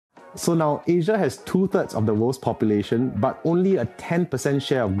So now Asia has 2/3 of the world's population, but only a 10%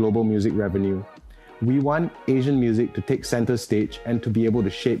 share of global music revenue. We want Asian music to take center stage and to be able to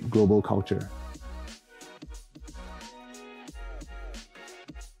shape global culture.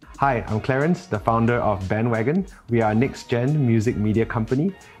 Hi, I'm Clarence, the founder of Bandwagon. We are a next-gen music media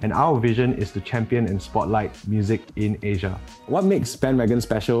company, and our vision is to champion and spotlight music in Asia. What makes Bandwagon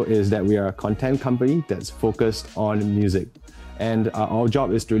special is that we are a content company that's focused on music. And our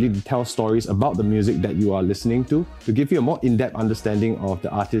job is to really tell stories about the music that you are listening to give you a more in-depth understanding of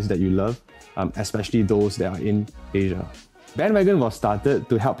the artists that you love, especially those that are in Asia. Bandwagon was started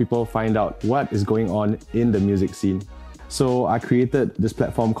to help people find out what is going on in the music scene. So I created this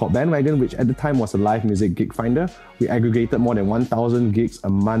platform called Bandwagon, which at the time was a live music gig finder. We aggregated more than 1,000 gigs a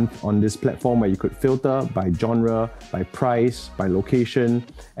month on this platform where you could filter by genre, by price, by location,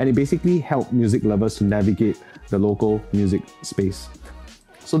 and it basically helped music lovers to navigate the local music space.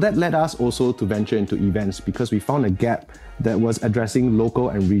 So that led us also to venture into events because we found a gap that was addressing local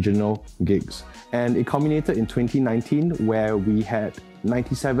and regional gigs. And it culminated in 2019 where we had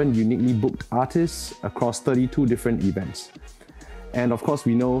 97 uniquely booked artists across 32 different events. And of course,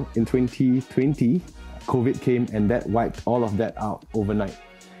 we know in 2020, COVID came and that wiped all of that out overnight.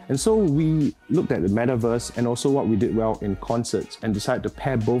 And so we looked at the metaverse and also what we did well in concerts and decided to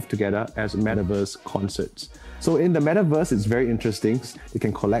pair both together as metaverse concerts. So in the metaverse, it's very interesting. You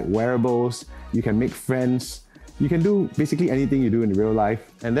can collect wearables, you can make friends, you can do basically anything you do in real life.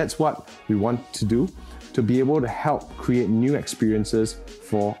 And that's what we want to do, to be able to help create new experiences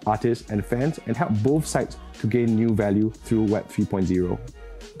for artists and fans and help both sides to gain new value through Web 3.0.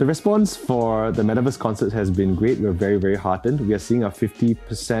 The response for the Metaverse concerts has been great. We're very, very heartened. We are seeing a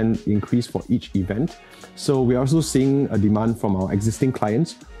 50% increase for each event. So we're also seeing a demand from our existing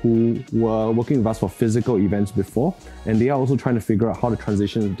clients who were working with us for physical events before, and they are also trying to figure out how to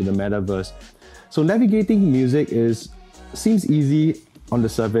transition into the Metaverse. So navigating music seems easy on the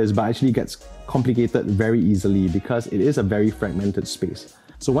surface, but actually gets complicated very easily because it is a very fragmented space.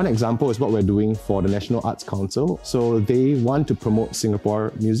 So one example is what we're doing for the National Arts Council. So they want to promote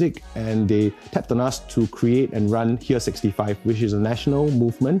Singapore music and they tapped on us to create and run Here 65, which is a national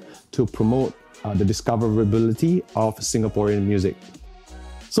movement to promote the discoverability of Singaporean music.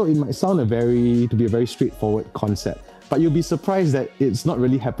 So it might sound to be a very straightforward concept, but you'll be surprised that it's not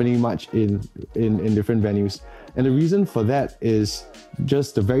really happening much in different venues. And the reason for that is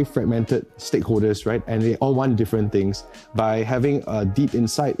just the very fragmented stakeholders, right? And they all want different things. By having a deep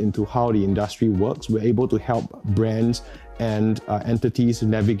insight into how the industry works, we're able to help brands and entities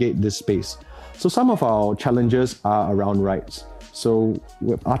navigate this space. So some of our challenges are around rights. So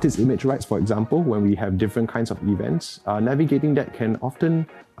with artist image rights, for example, when we have different kinds of events, navigating that can often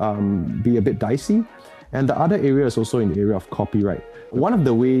be a bit dicey. And the other area is also in the area of copyright. One of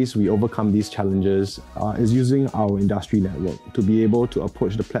the ways we overcome these challenges is using our industry network to be able to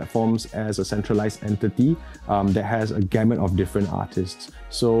approach the platforms as a centralized entity that has a gamut of different artists.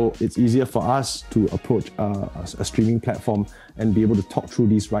 So it's easier for us to approach a streaming platform and be able to talk through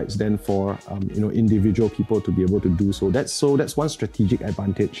these rights than for individual people to be able to do so. That's one strategic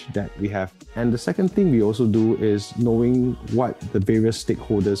advantage that we have. And the second thing we also do is knowing what the various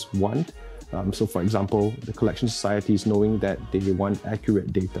stakeholders want. So for example, the collection societies knowing that they want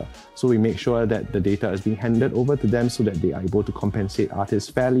accurate data. So we make sure that the data is being handed over to them so that they are able to compensate artists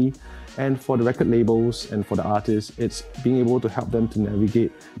fairly. And for the record labels and for the artists, it's being able to help them to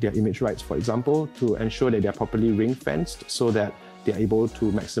navigate their image rights, for example, to ensure that they're properly ring-fenced so that they're able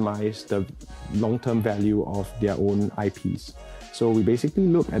to maximize the long-term value of their own IPs. So we basically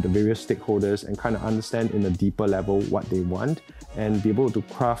look at the various stakeholders and kind of understand in a deeper level what they want and be able to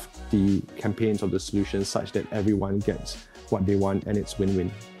craft the campaigns or the solutions such that everyone gets what they want and it's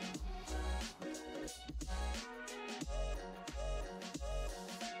win-win.